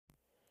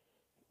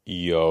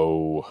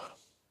Yo,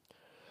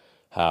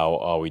 how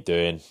are we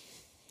doing?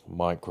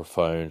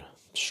 Microphone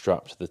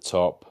strapped to the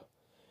top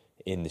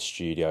in the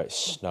studio. It's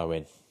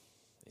snowing.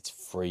 It's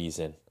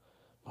freezing.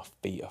 My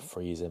feet are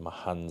freezing. My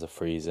hands are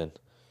freezing.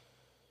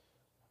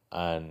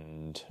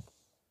 And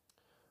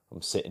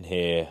I'm sitting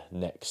here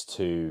next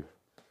to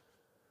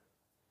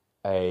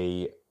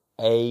a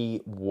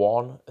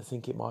A1, I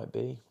think it might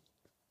be,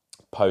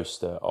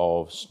 poster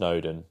of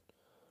Snowden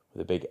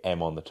with a big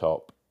M on the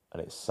top,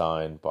 and it's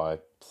signed by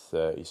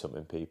 30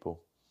 something people.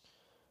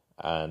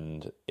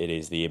 And it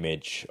is the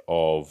image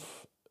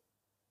of,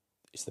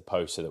 it's the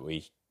poster that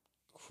we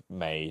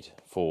made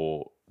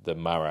for the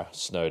Mara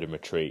Snowden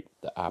retreat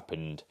that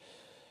happened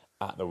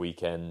at the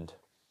weekend.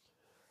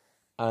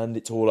 And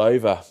it's all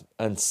over.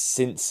 And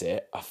since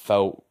it, I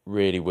felt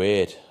really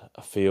weird.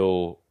 I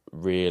feel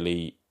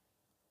really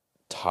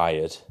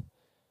tired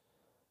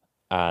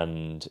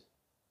and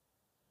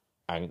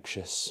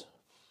anxious.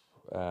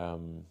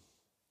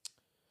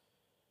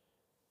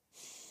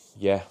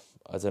 Yeah,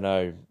 I don't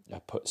know. I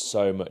put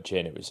so much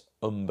in. It was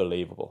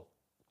unbelievable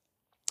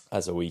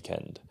as a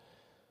weekend.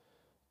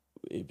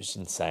 It was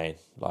insane.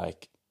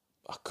 Like,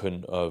 I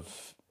couldn't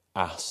have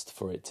asked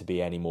for it to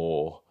be any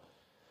more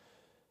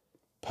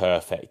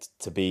perfect.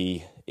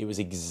 It was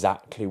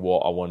exactly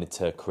what I wanted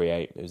to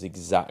create. It was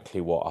exactly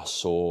what I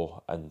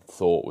saw and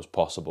thought was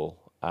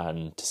possible.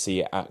 And to see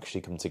it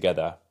actually come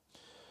together,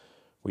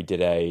 we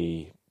did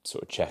a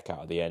sort of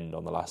checkout at the end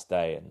on the last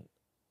day, and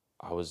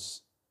I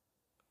was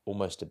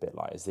almost a bit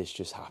like, has this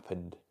just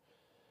happened?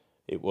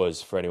 It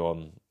was, for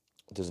anyone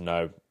who doesn't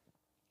know,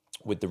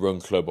 with the Run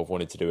Club, I've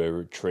wanted to do a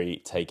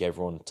retreat, take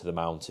everyone to the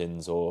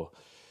mountains or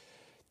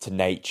to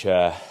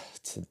nature.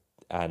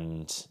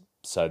 And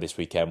so this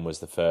weekend was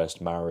the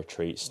first Mara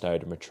retreat,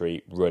 Snowden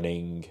retreat,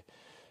 running,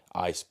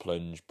 ice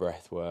plunge,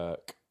 breath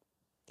work,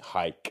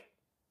 hike,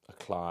 a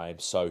climb,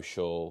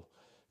 social,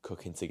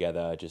 cooking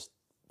together, just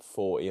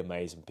 40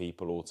 amazing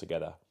people all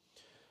together.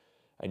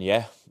 And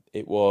yeah,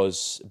 it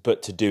was,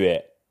 but to do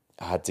it,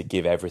 I had to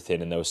give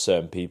everything, and there were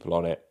certain people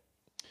on it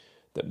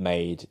that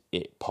made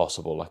it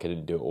possible. Like, I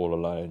didn't do it all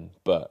alone,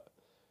 but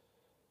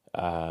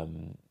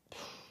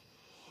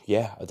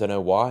yeah, I don't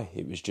know why.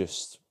 It was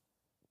just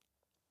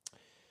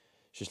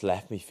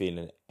left me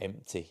feeling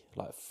empty,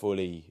 like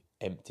fully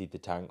emptied the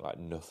tank, like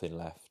nothing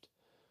left.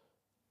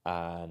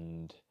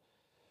 And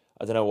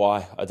I don't know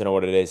why. I don't know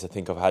what it is. I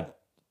think I've had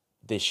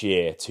this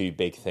year two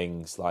big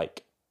things,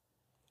 like,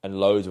 and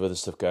loads of other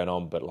stuff going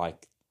on, but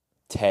like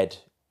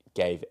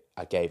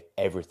I gave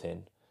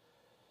everything,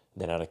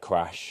 then I had a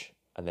crash,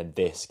 and then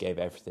this gave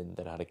everything,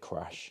 then I had a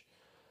crash.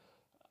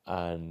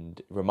 And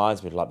it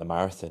reminds me of like the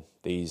marathon,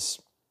 these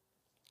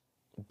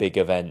big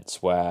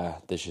events where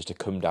there's just a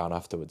come down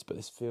afterwards, but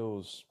this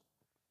feels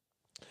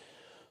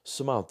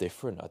somehow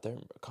different. I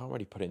can't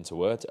really put it into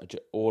words.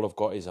 All I've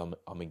got is I'm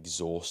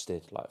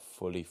exhausted, like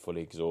fully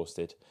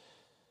exhausted.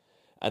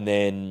 And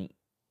then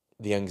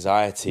the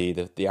anxiety,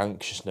 the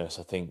anxiousness,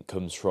 I think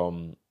comes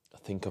from, I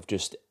think I've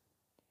just,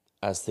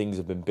 as things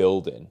have been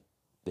building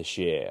this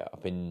year,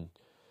 I've been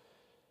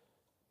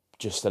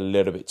just a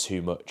little bit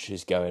too much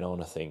is going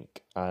on, I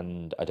think,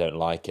 and I don't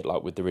like it.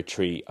 Like with the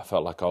retreat, I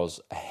felt like I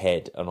was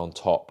ahead and on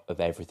top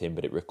of everything,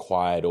 but it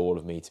required all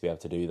of me to be able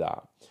to do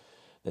that.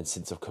 Then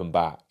since I've come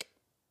back,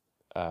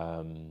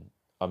 I've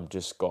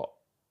got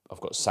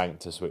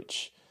Sanctus,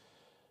 which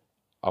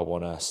I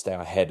want to stay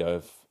ahead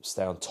of,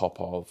 stay on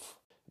top of.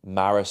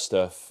 Mara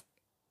stuff,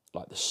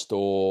 like the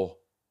store,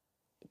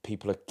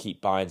 people keep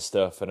buying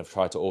stuff, and I've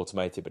tried to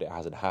automate it, but it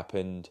hasn't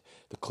happened.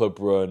 The club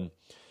run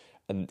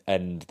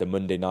and the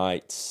Monday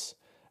nights,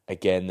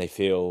 again, they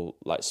feel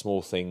like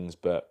small things,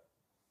 but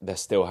they're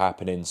still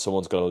happening.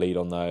 Someone's got to lead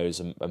on those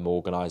and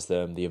organise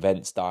them. The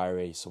events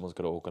diary, someone's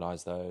got to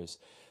organise those.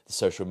 The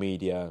social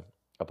media,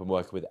 I've been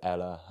working with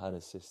Ella,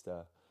 Hannah's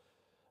sister,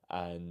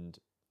 and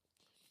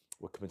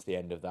we're coming to the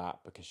end of that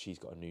because she's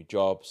got a new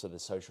job. So the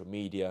social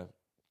media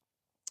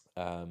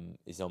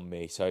is on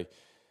me. So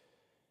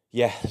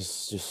yeah,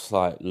 it's just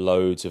like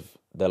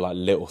they're like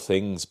little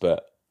things,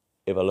 but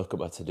if I look at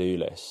my to-do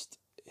list,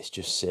 it's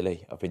just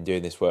silly. I've been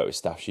doing this work with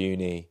Staff's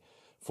Uni.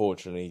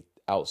 Fortunately,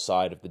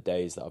 outside of the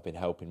days that I've been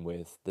helping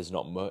with, there's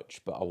not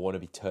much, but I want to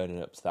be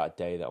turning up to that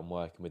day that I'm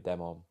working with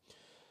them on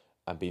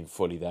and being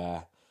fully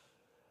there.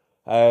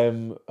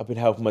 I've been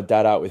helping my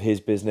dad out with his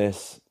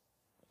business,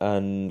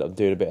 and I'm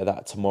doing a bit of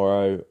that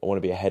tomorrow. I want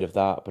to be ahead of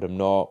that, but I'm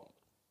not.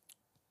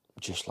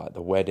 Just like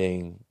the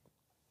wedding.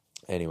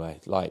 Anyway,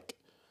 like,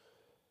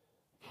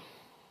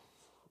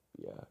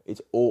 yeah,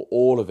 it's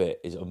all of it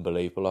is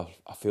unbelievable.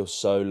 I feel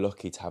so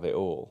lucky to have it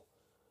all,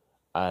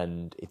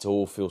 and it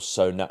all feels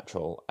so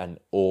natural, and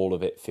all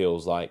of it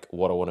feels like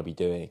what I want to be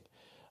doing,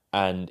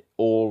 and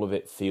all of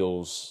it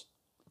feels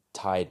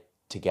tied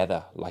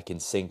together, like in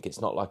sync.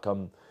 It's not like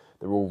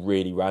they're all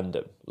really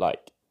random,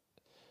 like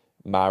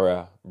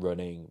Mara,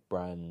 running,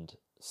 brand,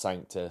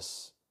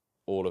 Sanctus,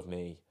 all of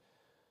me,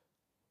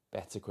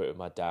 Better Quit with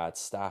my dad,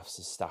 Staffs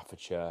is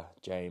Staffordshire,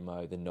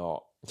 JMO, the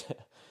Knot.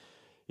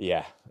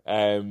 Yeah.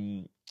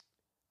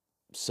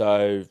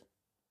 So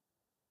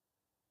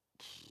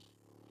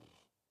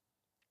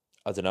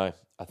I don't know.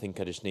 I think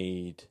I just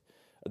need.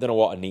 I don't know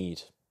what I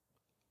need.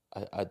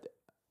 I, I,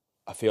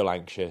 I feel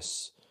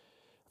anxious.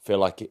 I feel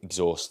like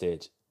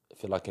exhausted. I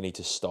feel like I need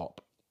to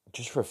stop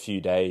just for a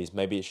few days.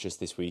 Maybe it's just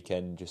this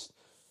weekend. Just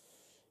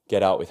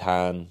get out with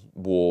Han,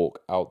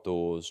 walk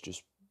outdoors.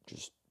 Just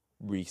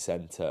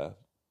recenter,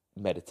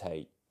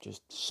 meditate.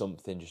 Just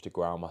something just to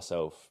ground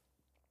myself.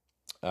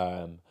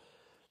 Um,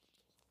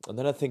 and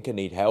then I think I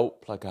need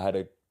help. Like I had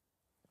a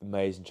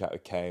amazing chat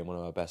with Kane, one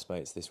of my best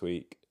mates this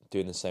week.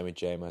 Doing the same with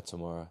JMO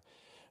tomorrow.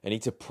 I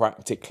need to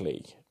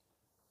practically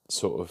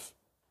sort of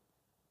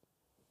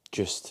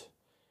just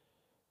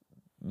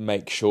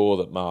make sure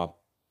that my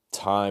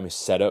time is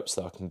set up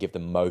so that I can give the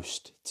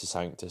most to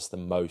Sanctus, the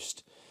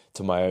most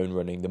to my own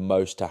running, the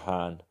most to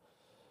Han,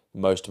 the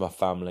most to my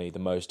family, the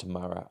most to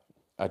Marat.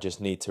 I just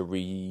need to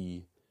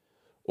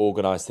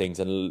reorganize things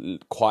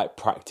and quite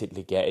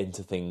practically get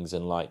into things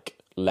and like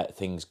let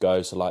things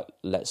go. So like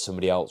let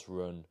somebody else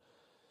run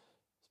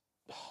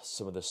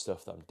some of the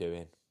stuff that I'm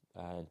doing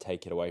and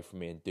take it away from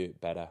me and do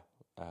it better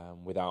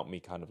without me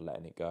kind of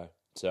letting it go.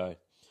 So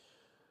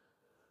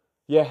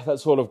yeah,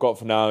 that's all I've got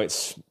for now.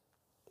 It's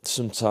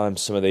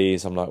sometimes some of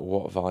these I'm like,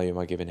 what value am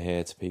I giving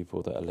here to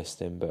people that are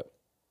listening? But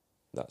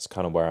that's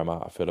kind of where I'm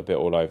at. I feel a bit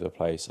all over the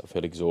place. I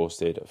feel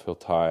exhausted. I feel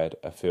tired.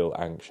 I feel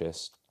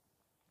anxious,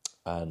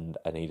 and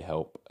I need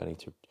help. I need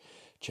to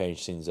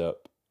change things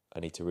up. I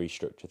need to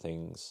restructure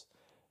things.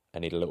 I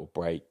need a little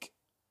break,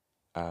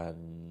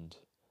 and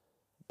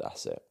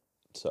that's it.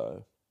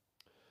 So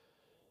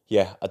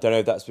yeah, I don't know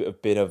if that's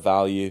been of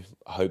value.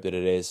 I hope that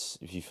it is.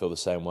 If you feel the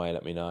same way,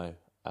 let me know,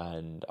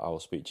 and I will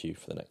speak to you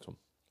for the next one.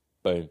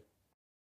 Boom.